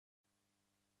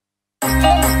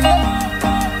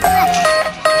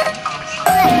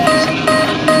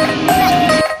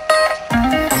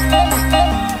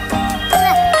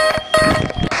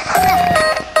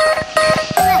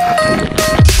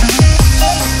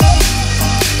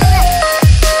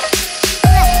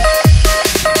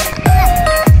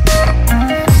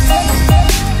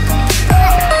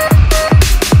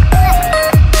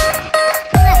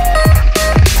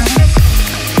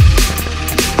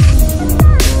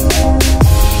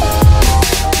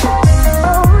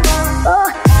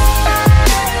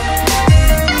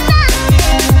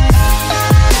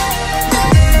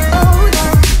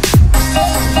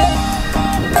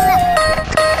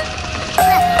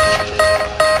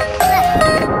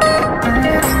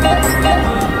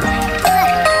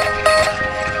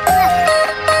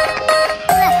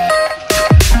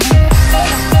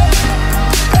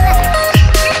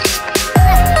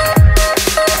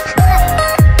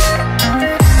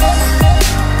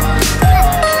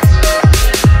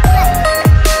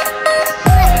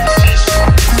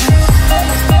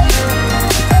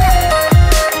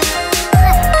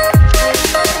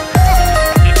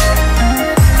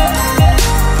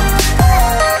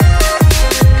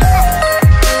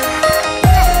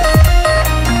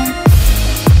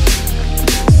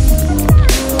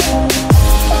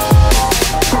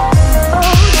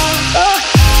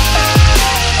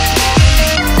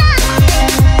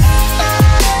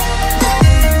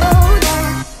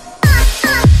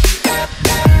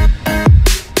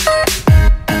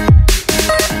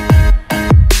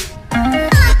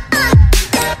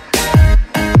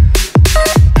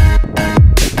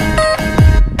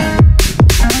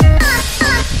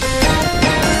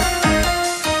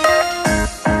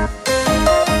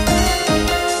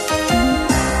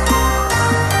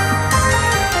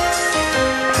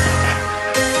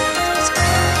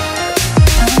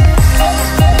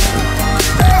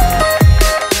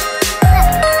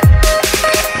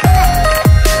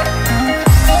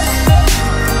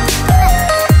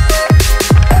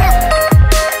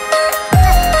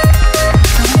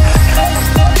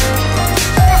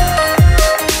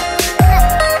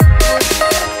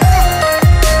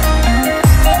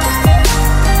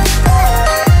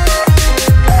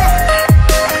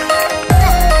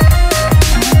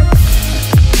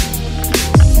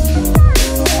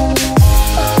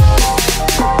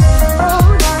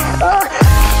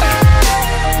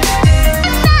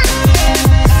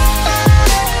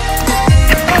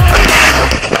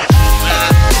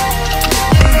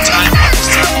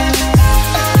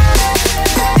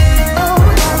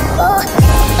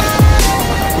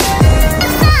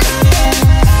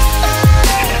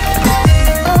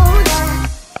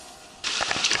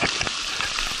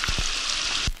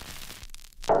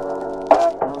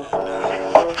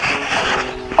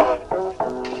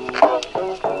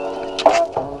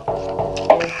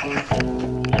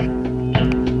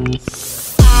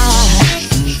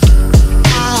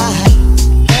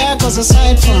a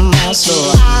sight from my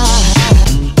soul.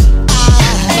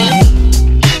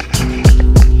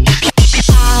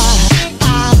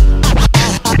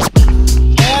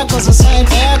 There goes a sight,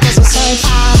 there goes a sight.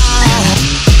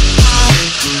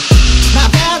 Now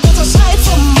there goes a sight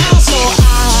from my soul.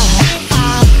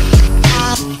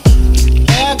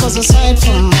 There goes a sight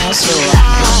from my soul.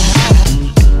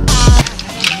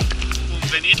 Bun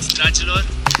venit, dragilor!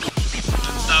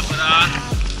 Tabăra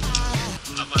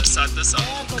avansată sau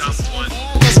Camp 1.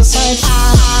 There goes a sight.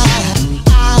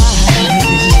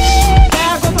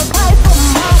 There goes a sight from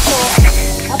my soul.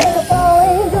 I think a fall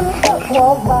angel just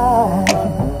walked by.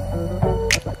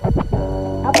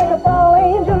 I think a fall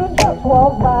angel just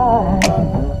walked by.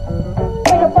 I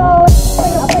think a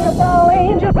fall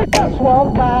angel just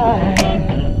walked by.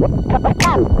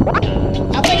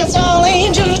 I think it's all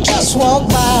angels just walk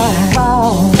by.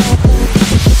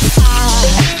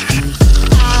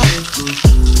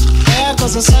 There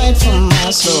goes a sight from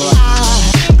my soul.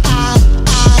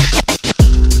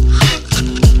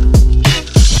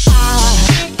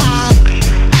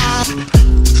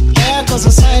 There goes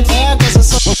a sight, there goes a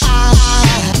sight.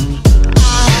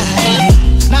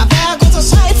 Now there goes a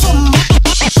sight from my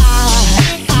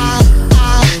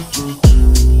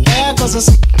there goes a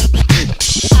sight.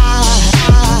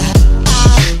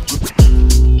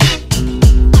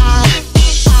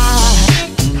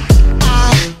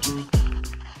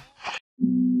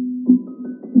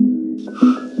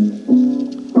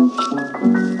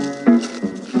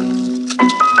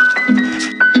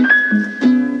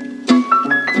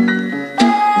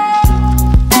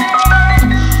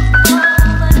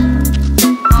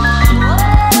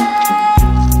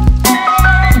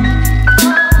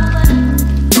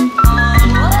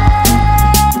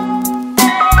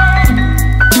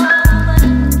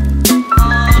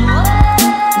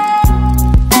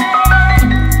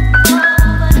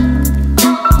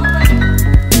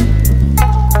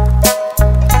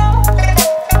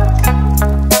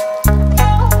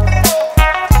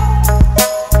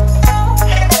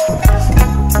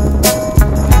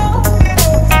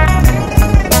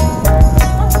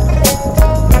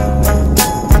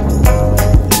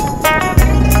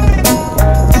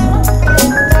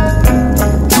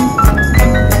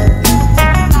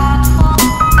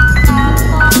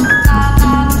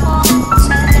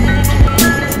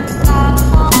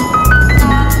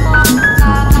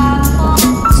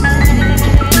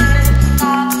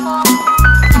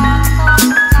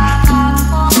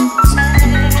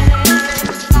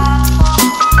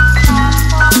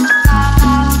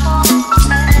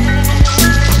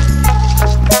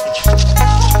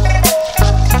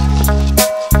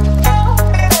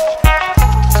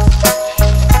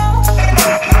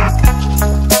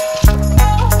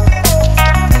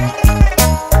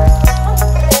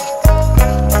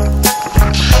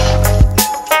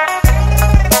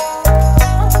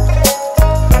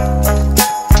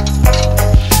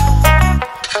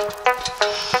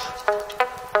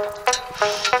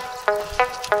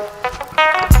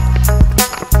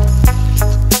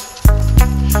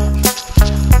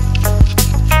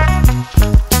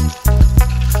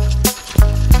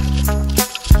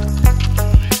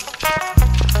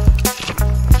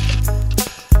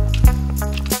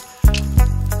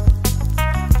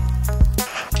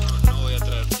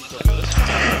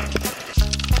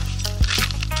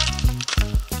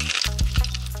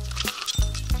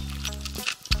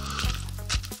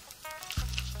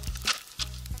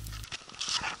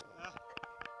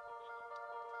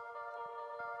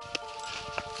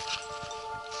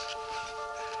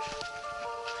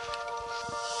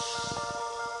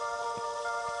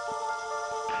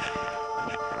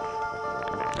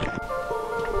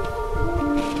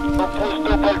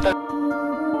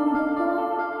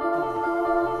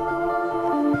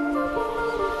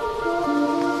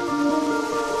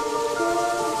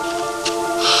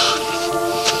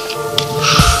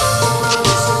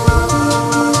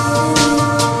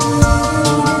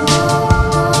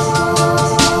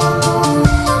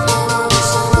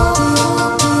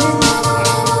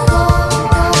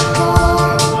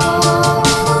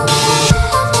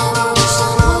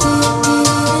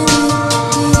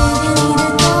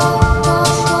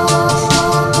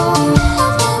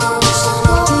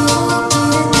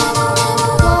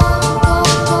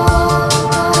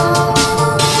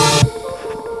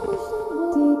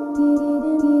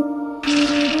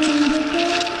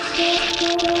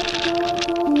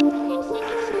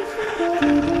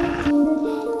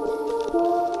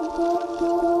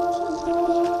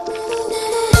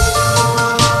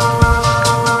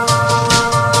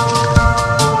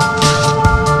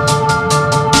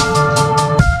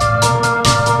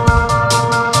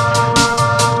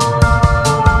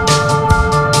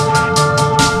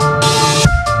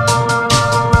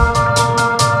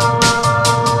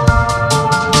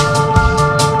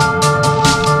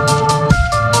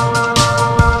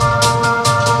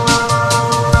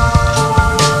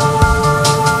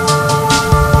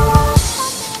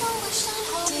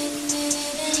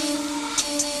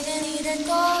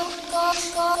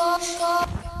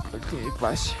 1000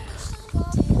 pași.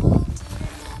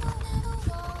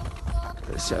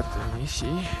 De 7000 și...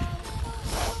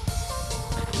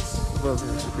 Bă,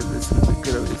 nu știu cât de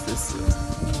greu este să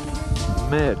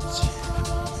mergi.